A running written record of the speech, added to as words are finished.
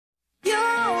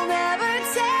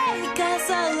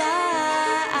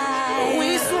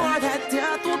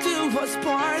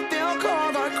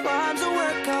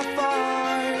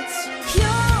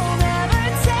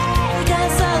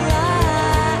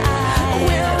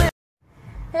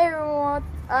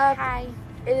Hi.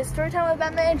 It is story time with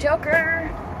Batman and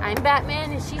Joker. I'm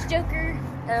Batman and she's Joker.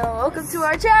 And welcome to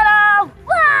our channel.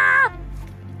 Wah!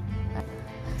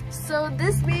 So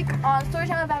this week on Story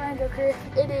Time with Batman and Joker,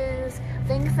 it is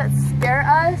things that scare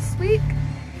us week.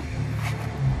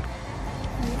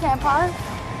 You can't pause.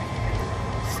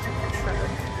 Stupid truck.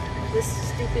 This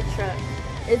stupid truck.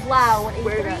 It's loud when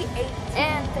Swear to it's God. 318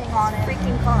 And thing on it.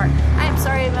 freaking car. I am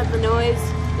sorry about the noise.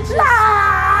 It's just,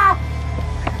 Ah!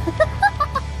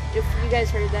 if you guys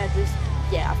heard that, just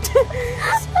yeah.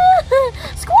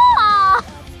 Squaw!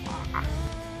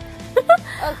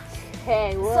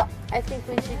 Okay, well, I think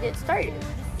we should get started.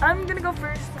 I'm gonna go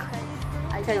first.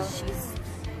 Because she's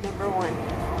number one.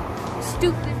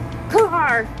 Stupid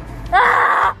car!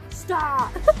 Ah!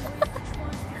 Stop!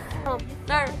 No.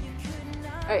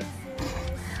 Alright.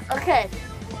 Okay.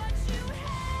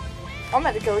 I'm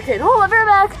about to kill a kid. Hold on, bear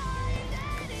back.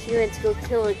 She went to go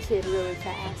kill a kid really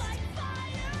fast.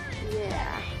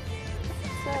 Yeah.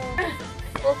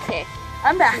 So, okay.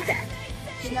 I'm back.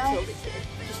 She You know? killed a kid.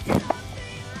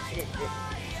 She didn't do it.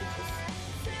 She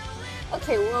just...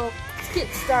 Okay, well, let's get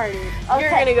started. Okay. You're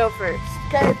gonna go first.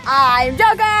 Because I'm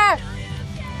Joker!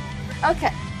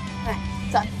 Okay.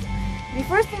 So, the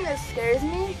first thing that scares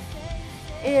me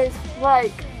is,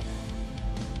 like,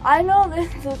 I know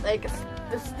this is, like,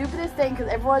 the stupidest thing because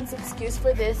everyone's excuse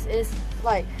for this is,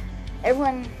 like,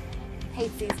 everyone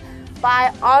hates these. But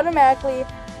I automatically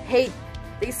hate,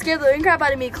 they scare the living crap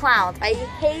out of me, clowns. I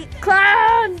hate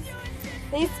clowns!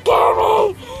 They scare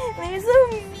me! They're so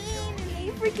mean and they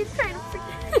freaking try to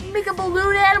freaking make a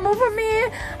balloon animal for me.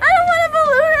 I don't want a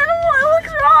balloon animal, it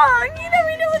looks wrong. You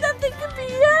never know what that thing could be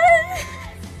yet.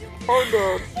 Hold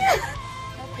on.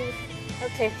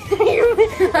 Okay.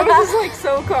 I was just like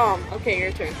so calm. Okay,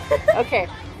 your turn. Okay.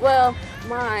 Well,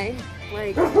 my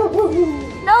like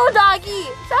No, doggy!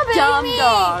 Stop hitting dumb me!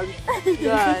 dog.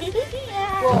 God.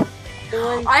 Yeah. Well, the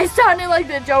one I sounded like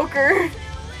the Joker.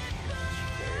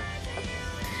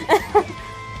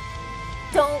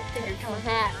 don't dare come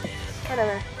hat.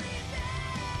 Whatever.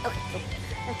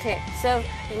 Okay. So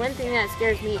the one thing that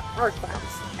scares me are clowns.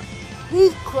 I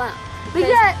hate clowns. But Because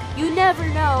yet, you never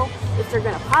know if they're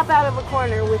gonna pop out of a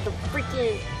corner with a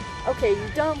freaking. Okay, you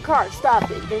dumb car, stop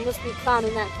it. There must be a clown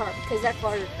in that car because that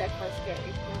car's scary.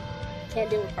 You know? Can't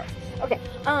deal with cars. Okay,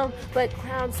 but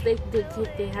clowns, they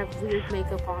have weird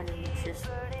makeup on and it's just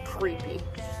creepy.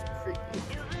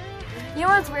 you know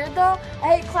what's weird though?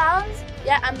 I hate clowns.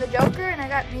 Yeah, I'm the Joker and I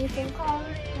got me some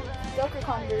Joker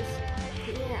Converse.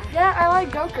 Yeah. Yeah, I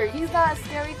like Joker. He's not a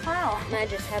scary clown. And I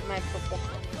just have my purple.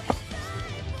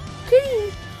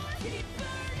 Kitty.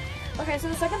 Okay, so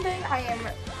the second thing I am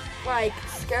like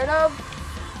scared of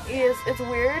is, it's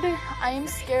weird, I am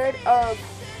scared of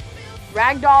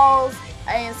rag dolls.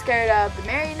 I am scared of the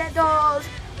marionette dolls.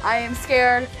 I am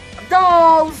scared of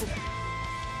dolls.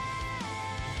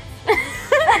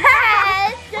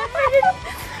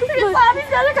 Bobby's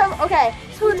gotta come. Okay,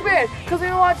 so it's weird because me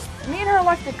and her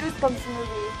watched the Goosebumps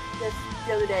movie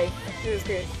the other day. It was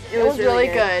good. It was really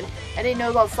good. And it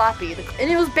knows about Slappy. And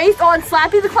it was based on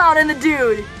Slappy the Clown and the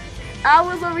dude. I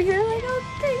was over here like,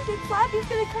 okay, I think Slappy's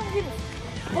gonna come get me.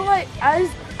 But like,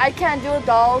 I can't deal with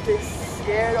dolls. They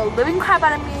scare the living crap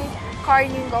out of me. Car, you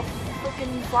can go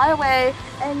freaking fly away.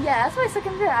 And yeah, that's my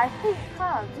second fear. I hate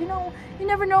clowns. You know, you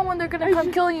never know when they're gonna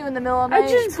come kill you in the middle of the night.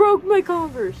 I just broke my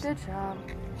Converse. Good job.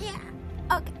 Yeah.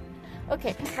 Okay.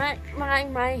 Okay.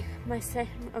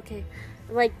 Okay.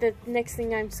 Like the next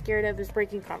thing I'm scared of is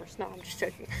breaking Converse. No, I'm just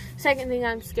joking. Second thing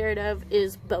I'm scared of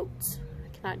is boats. I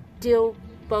cannot deal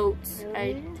boats. Really?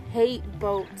 I hate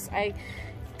boats.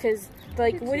 Cause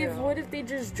like what if they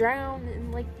just drown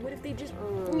and like what if they just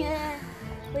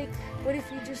like what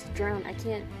if you just drown? I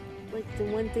can't like the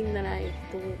one thing that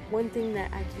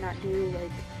I cannot do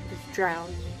like is drown.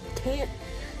 Can't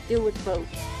deal with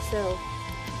boats. So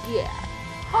yeah.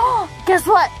 Oh, guess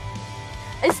what?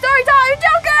 It's story time,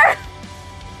 Joker!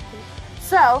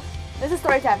 So, this is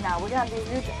story time now. We're gonna do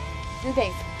new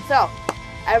things. So,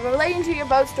 relating to your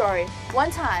boat story,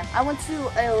 one time I went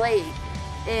to a lake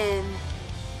in,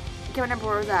 I can't remember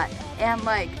where it was at, and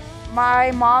like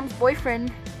my mom's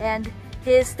boyfriend and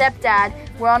his stepdad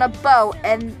were on a boat,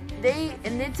 and they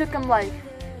took them like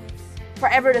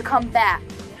forever to come back.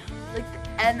 Like,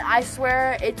 and I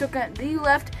swear it took they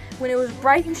left when it was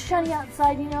bright and sunny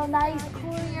outside, you know, nice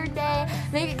clear day.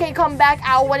 They can come back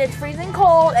out when it's freezing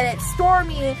cold and it's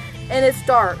stormy and it's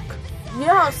dark. You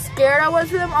know how scared I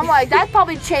was for them? I'm like, that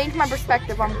probably changed my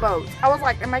perspective on boats. I was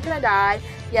like, am I gonna die?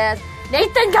 Yes.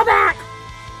 Nathan, come back!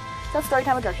 That's story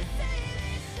time with Joker.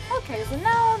 Okay, so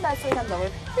now that story time's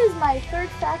over, this is my third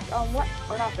fact on what,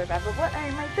 or not third fact, but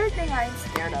my third thing I'm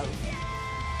scared of.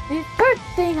 The third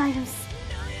thing I am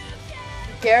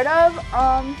scared of,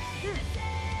 I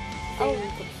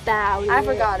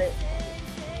forgot it.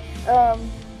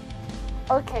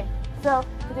 Okay, so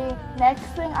the next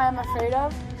thing I'm afraid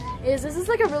of is this is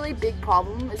like a really big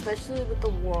problem, especially with the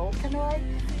world, kind of like.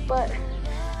 But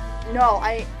no,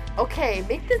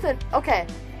 make this okay.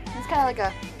 It's kind of like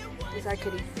a. This is our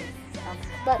kitty.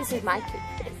 But this is my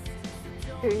kitty.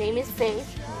 Her name is Faith.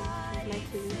 She's my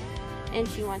kitty, and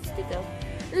she wants to go.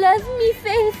 Love me,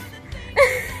 Faith.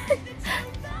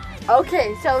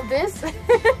 Okay, so this.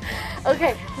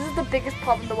 Okay, this is the biggest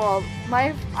problem in the world.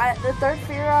 The third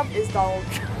fear of is Donald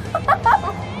Trump.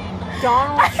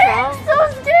 Donald Trump? I'm so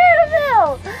scared of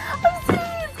him. I'm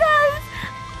serious, guys.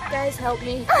 Guys, help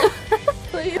me.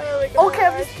 Please. Okay,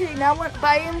 I'm just kidding. Now,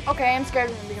 I'm scared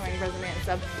of him becoming president and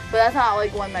stuff. But that's not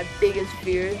like one of my biggest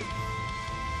fears,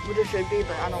 which it should be.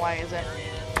 But I don't know why it isn't.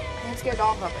 I'm scared of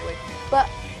Donald Trump anyway. But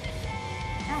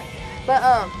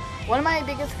one of my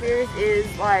biggest fears is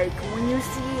like when you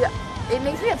see. It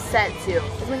makes me upset too.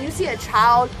 Is when you see a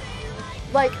child,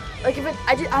 like if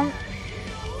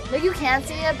like you can't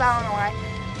see it, but I don't know why.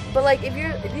 But like if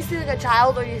you see like a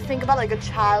child, or you think about like a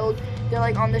child, they're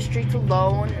like on the streets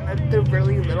alone and they're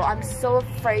really little. I'm so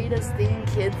afraid of seeing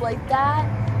kids like that.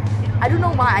 I don't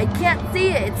know why. I can't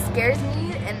see it. It scares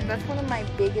me, and that's one of my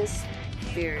biggest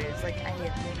fears. Like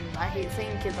I hate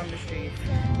seeing kids on the streets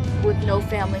with no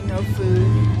family, no food,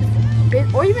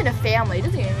 or even a family. It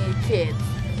doesn't even mean kids.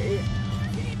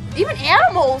 Even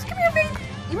animals, come here, babe.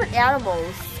 Even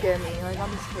animals scare me, like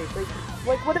on the street.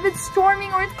 Like what if it's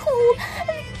storming or it's cold and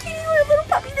the kitty or a little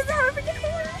puppy doesn't have a freaking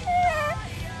home?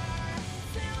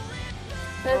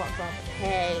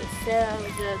 Okay, so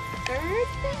the third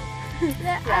thing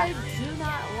that I do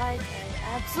not like,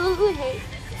 I absolutely hate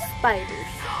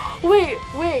spiders.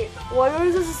 Wait, what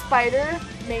is this spider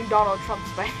named Donald Trump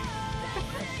spider?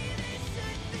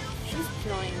 She's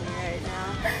killing me right now.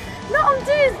 No, I'm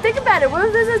serious. Think about it. What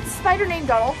if there's a spider named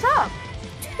Donald Trump?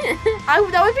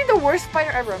 That would be the worst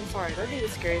spider ever. I'm sorry. That would be the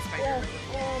scariest spider.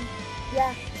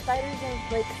 Yeah, spiders are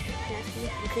like nasty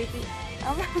and creepy.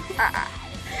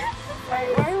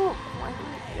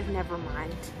 Never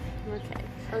mind.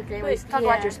 Okay. Let's talk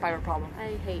about your spider problem.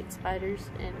 I hate spiders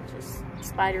and just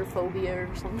spider phobia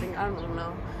or something. I don't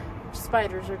know.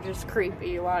 Spiders are just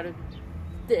creepy. A lot of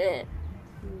you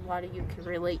can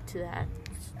relate to that.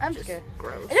 I'm just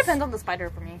gross. It depends on the spider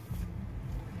for me.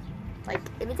 Like,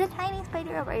 if it's a tiny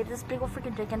spider, or if this big old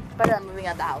freaking chicken, spider, I'm moving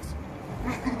out the house.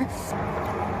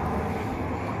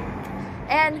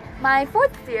 And my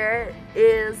fourth fear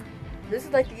is, this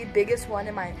is like the biggest one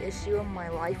in my issue in my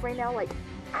life right now. Like,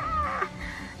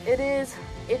 it's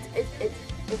me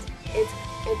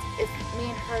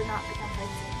and her not become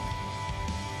friends.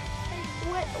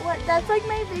 What? That's like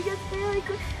my biggest fear. Like,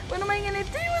 what am I gonna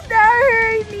do without her?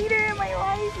 I need her in my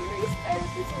life. I spent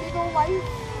this big old life.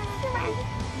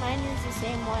 Mine is the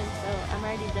same one, so I'm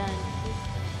already done.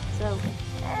 So,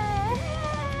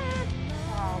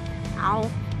 ow.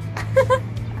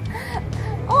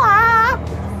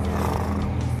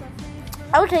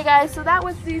 Okay, guys. So that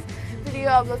was this video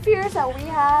of the fears that we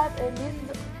have, and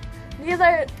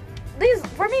these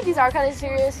for me these are kind of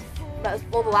serious. But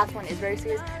the last one is very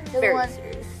serious.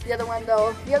 The other one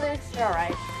though, the others are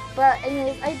alright. But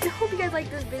anyways, I hope you guys like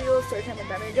this video of Storytime with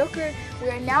Batman and Joker. We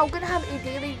are now gonna have a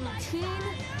daily routine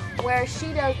where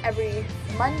she does every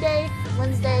Monday,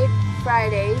 Wednesday,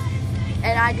 Fridays,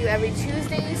 and I do every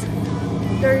Tuesdays,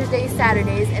 Thursdays,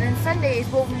 Saturdays, and then Sundays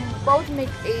we'll both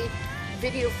make a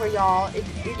video for y'all.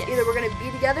 Either we're gonna be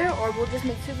together or we'll just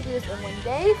make 2 videos in one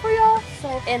day for y'all.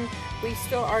 So, and we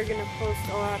still are gonna post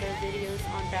a lot of videos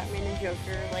on Batman and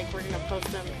Joker. Like, we're gonna post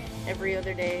them every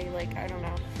other day. Like, I don't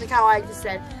know. Like how I just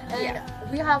said. And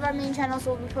we have our main channel,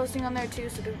 so we'll be posting on there too.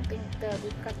 So don't think that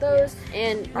we've got those.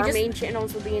 And our main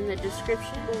channels will be in the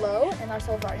description below, and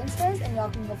also our Instas. And y'all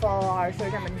can go follow our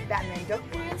Storytime with Batman and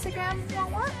Joker Instagram if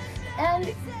y'all want.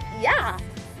 And yeah.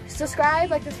 Subscribe,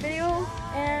 like this video,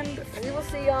 and we will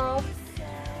see y'all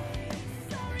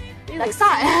next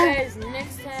time. See you guys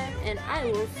next time, and I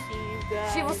will see you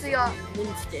guys. She will see y'all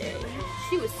Wednesday.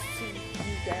 She will see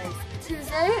you guys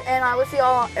Tuesday, and I will see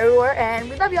y'all everywhere. And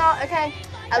we love y'all. Okay,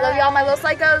 I love y'all, my little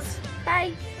psychos.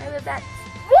 Bye. I love that.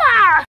 Wow.